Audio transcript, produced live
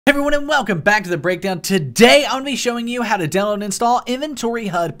Everyone, and welcome back to the breakdown. Today I'm going to be showing you how to download and install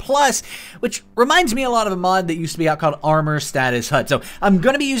InventoryHUD Plus, which reminds me a lot of a mod that used to be out called ArmorStatusHUD. So I'm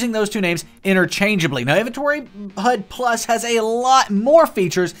going to be using those two names interchangeably. Now InventoryHUD Plus has a lot more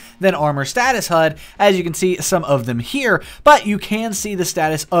features than ArmorStatusHUD, as you can see some of them here, but you can see the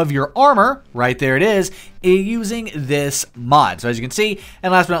status of your armor, right there it is, using this mod. So as you can see,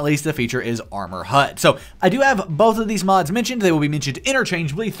 and last but not least, the feature is ArmorHUD. So I do have both of these mods mentioned. They will be mentioned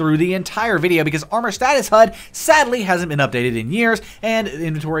interchangeably through the entire video because ArmorStatusHUD sadly hasn't been updated in years, and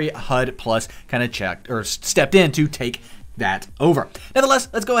InventoryHUD Plus kind of stepped in to take that over. Nevertheless,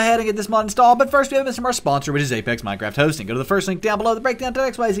 let's go ahead and get this mod installed, but first we have this from our sponsor, which is Apex Minecraft Hosting. Go to the first link down below, the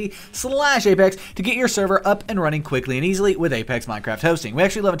breakdown.xyz/Apex, to get your server up and running quickly and easily with Apex Minecraft Hosting. We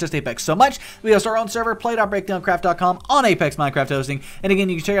actually love it just Apex so much, we host our own server, play.breakdowncraft.com, on Apex Minecraft Hosting, and again,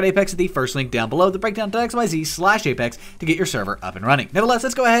 you can check out Apex at the first link down below, the breakdown.xyz/Apex, to get your server up and running. Nevertheless,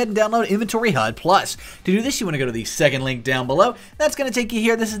 let's go ahead and download InventoryHUD Plus. To do this, you want to go to the second link down below. That's going to take you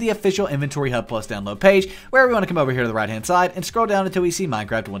here. This is the official InventoryHUD Plus download page, where we want to come over here to the right-hand side and scroll down until we see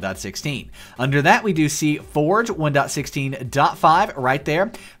Minecraft 1.16. Under that, we do see Forge 1.16.5 right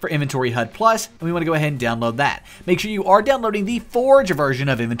there for InventoryHUD Plus, and we want to go ahead and download that. Make sure you are downloading the Forge version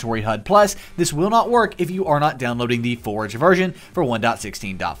of InventoryHUD Plus. This will not work if you are not downloading the Forge version for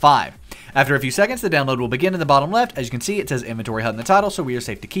 1.16.5. After a few seconds, the download will begin in the bottom left. As you can see, it says InventoryHUD in the title, so we are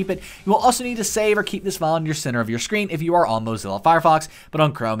safe to keep it. You will also need to save or keep this file in your center of your screen if you are on Mozilla Firefox, but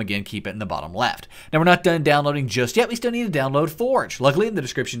on Chrome, again, keep it in the bottom left. Now, we're not done downloading just yet. We still need to download Forge. Luckily, in the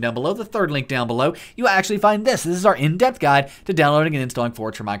description down below, the third link down below, you will actually find this. This is our in-depth guide to downloading and installing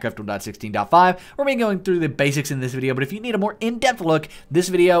Forge for Minecraft 1.16.5. We're going to be going through the basics in this video, but if you need a more in-depth look, this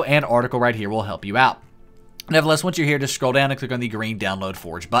video and article right here will help you out. Nevertheless, once you're here, just scroll down and click on the green Download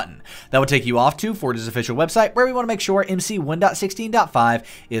Forge button. That will take you off to Forge's official website, where we want to make sure MC 1.16.5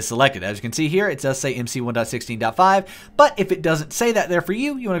 is selected. As you can see here, it does say MC 1.16.5, but if it doesn't say that there for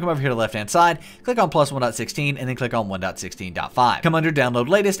you, you want to come over here to the left-hand side, click on plus 1.16, and then click on 1.16.5. Come under Download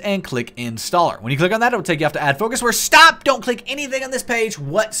Latest and click Installer. When you click on that, it will take you off to Add Focus, where stop! Don't click anything on this page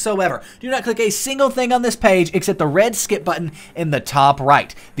whatsoever. Do not click a single thing on this page except the red skip button in the top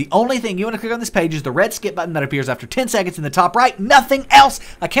right. The only thing you want to click on this page is the red skip button that appears after 10 seconds in the top right. Nothing else.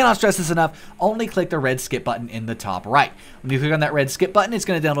 I cannot stress this enough. Only click the red skip button in the top right. When you click on that red skip button, it's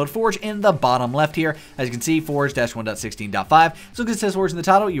going to download Forge in the bottom left here. As you can see, Forge-1.16.5. So because it says Forge in the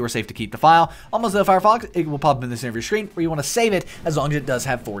title, you are safe to keep the file. On Mozilla Firefox, it will pop up in the center of your screen where you want to save it as long as it does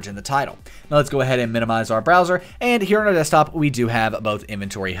have Forge in the title. Now let's go ahead and minimize our browser. And here on our desktop, we do have both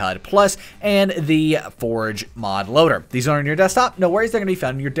InventoryHUD Plus and the Forge mod loader. These are on your desktop. No worries, they're going to be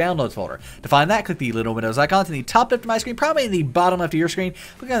found in your downloads folder. To find that, click the little Windows icons in the top left of my screen, probably in the bottom left of your screen.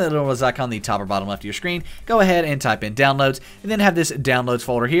 Click on the little Windows icon in the top or bottom left of your screen. Go ahead and type in downloads, and then have this downloads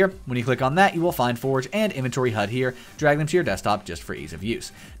folder here. When you click on that, you will find Forge and InventoryHUD here. Drag them to your desktop just for ease of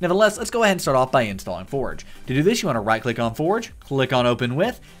use. Nevertheless, let's go ahead and start off by installing Forge. To do this, you want to right click on Forge, click on Open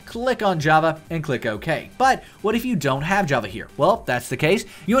With, click on Java, and click OK. But what if you don't have Java here? Well, if that's the case,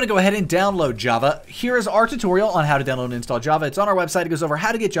 you want to go ahead and download Java. Here is our tutorial on how to download and install Java. It's on our website. It goes over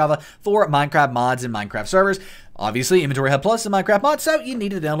how to get Java for Minecraft mods and Minecraft servers. Obviously, InventoryHUD Plus is a Minecraft mod, so you need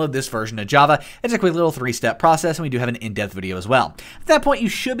to download this version of Java. It's a quick little 3-step process, and we do have an in-depth video as well. At that point, you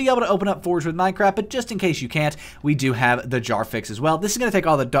should be able to open up Forge with Minecraft, but just in case you can't, we do have the jar fix as well. This is going to take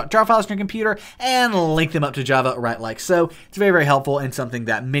all the jar files from your computer and link them up to Java right like so. It's very, very helpful and something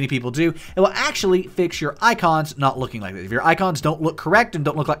that many people do. It will actually fix your icons not looking like this. If your icons don't look correct and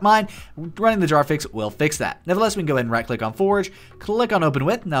don't look like mine, running the jar fix will fix that. Nevertheless, we can go ahead and right-click on Forge, click on Open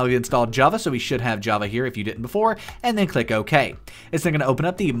With. Now we've installed Java, so we should have Java here if you didn't before, and then click OK. It's then going to open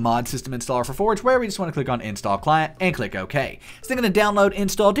up the mod system installer for Forge, where we just want to click on Install Client and click OK. It's then going to download,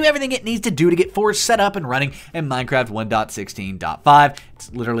 install, do everything it needs to do to get Forge set up and running in Minecraft 1.16.5.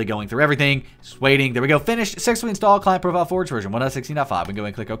 It's literally going through everything, just waiting. There we go, finished. Successfully installed Client Profile Forge version 1.16.5. We go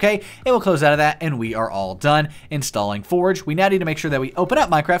and click OK. It will close out of that, and we are all done installing Forge. We now need to make sure that we open up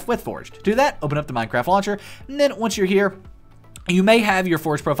Minecraft with Forge. To do that, open up the Minecraft launcher, and then once you're here, you may have your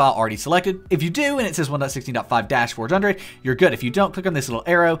Forge profile already selected. If you do, and it says 1.16.5-Forge under it, you're good. If you don't, click on this little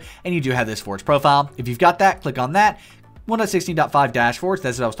arrow, and you do have this Forge profile. If you've got that, click on that. 1.16.5-Forge,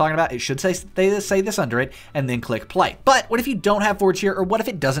 that's what I was talking about. It should say this under it, and then click play. But what if you don't have Forge here, or what if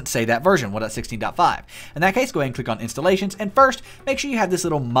it doesn't say that version, 1.16.5? In that case, go ahead and click on Installations, and first, make sure you have this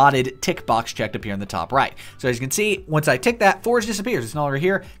little modded tick box checked up here in the top right. So as you can see, once I tick that, Forge disappears. It's no longer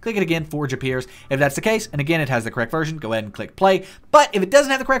here. Click it again, Forge appears. If that's the case, and again, it has the correct version, go ahead and click play. But if it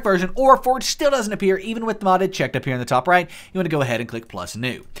doesn't have the correct version, or Forge still doesn't appear, even with the modded checked up here in the top right, you want to go ahead and click plus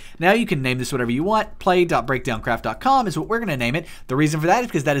new. Now you can name this whatever you want. Play.breakdowncraft.com is what what we're going to name it. The reason for that is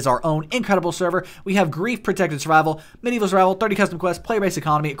because that is our own incredible server. We have Grief Protected Survival, Medieval Survival, 30 Custom Quests, Player-Based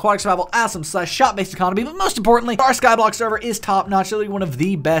Economy, Aquatic Survival, Awesome / Shop-Based Economy, but most importantly, our Skyblock server is top-notch, literally one of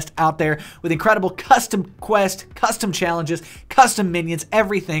the best out there with incredible custom quests, custom challenges, custom minions.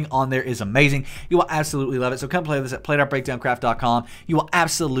 Everything on there is amazing. You will absolutely love it. So come play with us at play.breakdowncraft.com. You will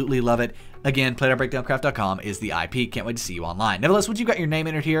absolutely love it. Again, play.breakdowncraft.com is the IP. Can't wait to see you online. Nevertheless, once you've got your name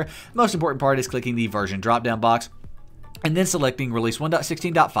entered here, the most important part is clicking the version drop-down box and then selecting release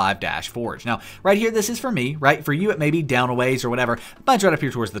 1.16.5-forge. Now, right here, this is for me, right? For you, it may be down a ways or whatever. Mine's right up here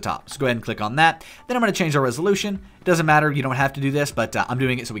towards the top. So go ahead and click on that. Then I'm going to change our resolution. It doesn't matter. You don't have to do this, but I'm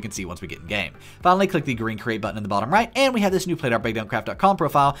doing it so we can see once we get in game. Finally, click the green create button in the bottom right, and we have this new play.breakdowncraft.com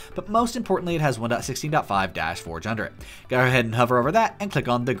profile, but most importantly, it has 1.16.5-forge under it. Go ahead and hover over that and click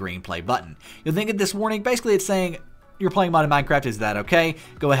on the green play button. You'll think at this warning, basically it's saying, you're playing modded Minecraft, is that okay?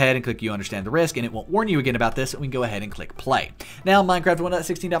 Go ahead and click you understand the risk, and it won't warn you again about this, and we can go ahead and click play. Now, Minecraft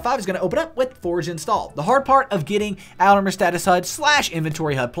 1.16.5 is going to open up with Forge installed. The hard part of getting ArmorStatusHUD /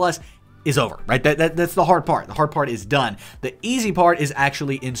 InventoryHUD Plus is over, right? That's the hard part. The hard part is done. The easy part is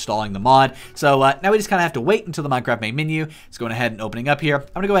actually installing the mod. So now we just kind of have to wait until the Minecraft main menu is going ahead and opening up here.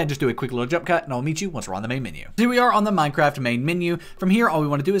 I'm going to go ahead and just do a quick little jump cut, and I'll meet you once we're on the main menu. Here we are on the Minecraft main menu. From here, all we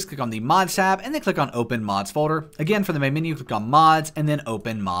want to do is click on the Mods tab, and then click on Open Mods folder. Again, for the main menu, click on Mods, and then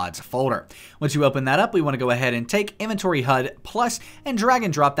Open Mods folder. Once you open that up, we want to go ahead and take InventoryHUD Plus and drag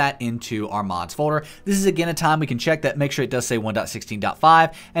and drop that into our Mods folder. This is, again, a time we can check that, make sure it does say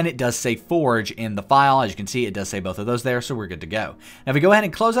 1.16.5, and it does say Forge in the file. As you can see, it does say both of those there, so we're good to go. Now, if we go ahead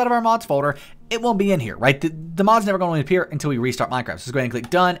and close out of our mods folder, it won't be in here, right? The mod's never going to appear until we restart Minecraft. So just go ahead and click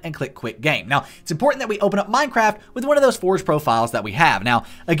Done and click Quit Game. Now, it's important that we open up Minecraft with one of those Forge profiles that we have. Now,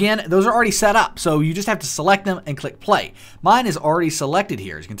 again, those are already set up, so you just have to select them and click Play. Mine is already selected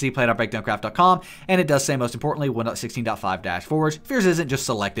here. As you can see, play.breakdowncraft.com, and it does say, most importantly, 1.16.5-Forge. If yours isn't, just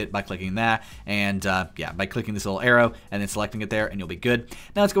select it by clicking that, and yeah, by clicking this little arrow and then selecting it there, and you'll be good.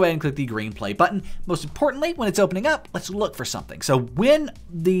 Now, let's go ahead and click the green Play button. Most importantly, when it's opening up, let's look for something. So when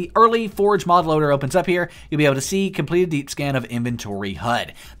the early Forge mod loader opens up here, you'll be able to see completed deep scan of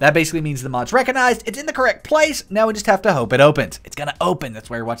InventoryHUD. That basically means the mod's recognized, it's in the correct place. Now we just have to hope it opens. It's gonna open. That's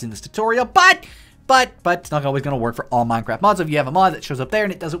why you're watching this tutorial, but it's not always going to work for all Minecraft mods. If you have a mod that shows up there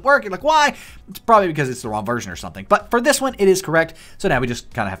and it doesn't work, you're like, why? It's probably because it's the wrong version or something. But for this one, it is correct. So now we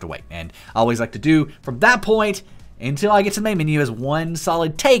just kind of have to wait. And I always like to do from that point until I get to the main menu as one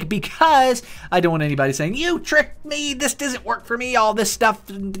solid take, because I don't want anybody saying, you tricked me, this doesn't work for me, all this stuff,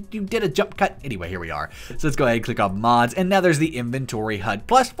 you did a jump cut. Anyway, here we are. So let's go ahead and click on mods, and now there's the InventoryHUD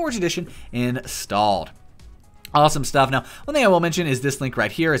Plus Forge Edition installed. Awesome stuff. Now, one thing I will mention is this link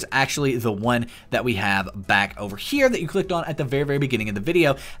right here is actually the one that we have back over here that you clicked on at the very, very beginning of the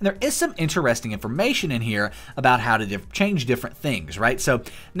video. And there is some interesting information in here about how to change different things, right? So,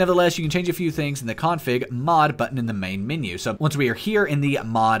 nevertheless, you can change a few things in the config mod button in the main menu. So, once we are here in the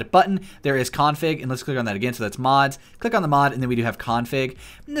mod button, there is config, and let's click on that again. So, that's mods. Click on the mod, and then we do have config.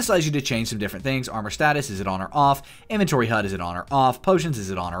 And this allows you to change some different things. Armor status, is it on or off? Inventory HUD, is it on or off? Potions, is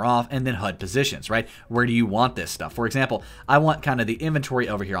it on or off? And then HUD positions, right? Where do you want this stuff? For example, I want kind of the inventory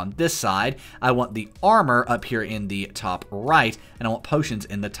over here on this side. I want the armor up here in the top right, and I want potions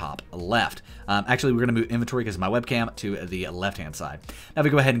in the top left. Actually, we're going to move inventory because of my webcam to the left-hand side. Now, if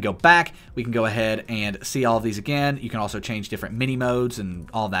we go ahead and go back, we can go ahead and see all of these again. You can also change different mini modes and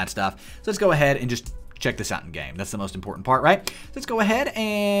all that stuff. So let's go ahead and just check this out in game. That's the most important part, right? Let's go ahead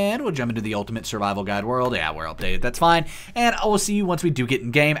and we'll jump into the Ultimate Survival Guide world. Yeah, we're updated. That's fine. And I will see you once we do get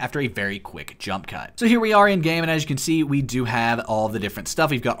in game after a very quick jump cut. So here we are in game, and as you can see, we do have all the different stuff.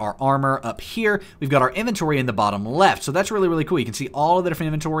 We've got our armor up here. We've got our inventory in the bottom left. So that's really, really cool. You can see all of the different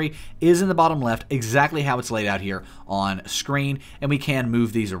inventory is in the bottom left, exactly how it's laid out here on screen. And we can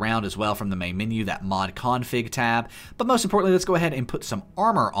move these around as well from the main menu, that mod config tab. But most importantly, let's go ahead and put some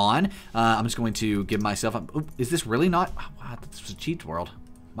armor on. I'm just going to give myself is this really not? Oh, wow, this was a cheat world.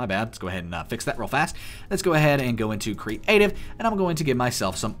 My bad. Let's go ahead and fix that real fast. Let's go ahead and go into creative, and I'm going to give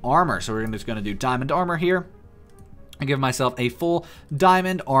myself some armor. So we're just going to do diamond armor here. I give myself a full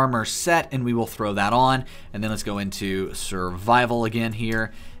diamond armor set, and we will throw that on. And then let's go into survival again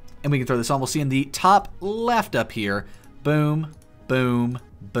here, and we can throw this on. We'll see in the top left up here, boom, boom,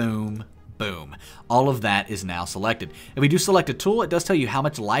 boom, boom. All of that is now selected. If we do select a tool, it does tell you how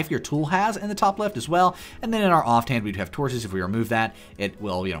much life your tool has in the top left as well. And then in our offhand, we do have torches. If we remove that, it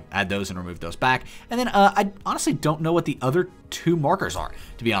will, add those and remove those back. And then I honestly don't know what the other two markers are,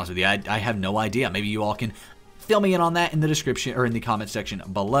 to be honest with you. I have no idea. Maybe you all can fill me in on that in the description or in the comment section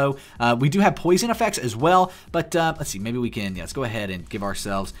below. We do have poison effects as well, but let's see. Maybe we can, let's go ahead and give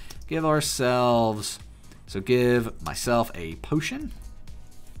ourselves So give myself a potion.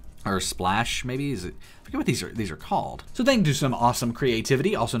 Or splash, maybe? I forget what these are called. So thanks to some awesome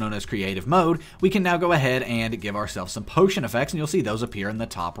creativity, also known as creative mode, we can now go ahead and give ourselves some potion effects, and you'll see those appear in the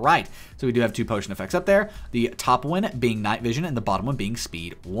top right. So we do have 2 potion effects up there, the top one being night vision and the bottom one being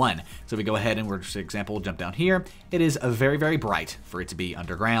speed 1. So if we go ahead and for example, jump down here, it is very, very bright for it to be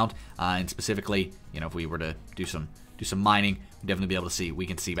underground, and specifically, if we were to do some mining, we'd definitely be able to see. We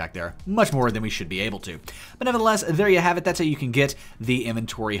can see back there much more than we should be able to. But nevertheless, there you have it. That's how you can get the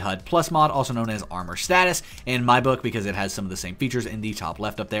Inventory HUD Plus mod, also known as Armor Status, in my book, because it has some of the same features in the top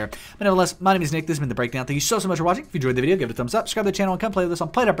left up there. But nevertheless, my name is Nick. This has been The Breakdown. Thank you so much for watching. If you enjoyed the video, give it a thumbs up, subscribe to the channel, and come play with us on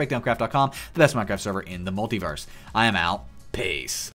play.breakdowncraft.com, the best Minecraft server in the multiverse. I am out. Peace.